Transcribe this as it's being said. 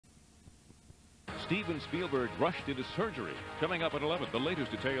Steven Spielberg rushed into surgery. Coming up at 11, the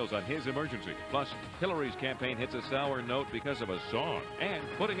latest details on his emergency. Plus, Hillary's campaign hits a sour note because of a song. And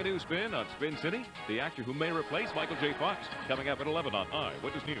putting a new spin on Spin City, the actor who may replace Michael J. Fox. Coming up at 11 on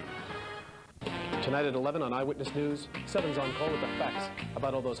Eyewitness News. Tonight at 11 on Eyewitness News, 7's on call with the facts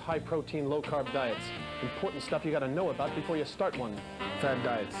about all those high-protein, low-carb diets. Important stuff you got to know about before you start one. Fad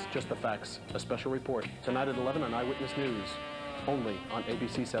diets, just the facts. A special report. Tonight at 11 on Eyewitness News. Only on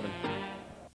ABC 7.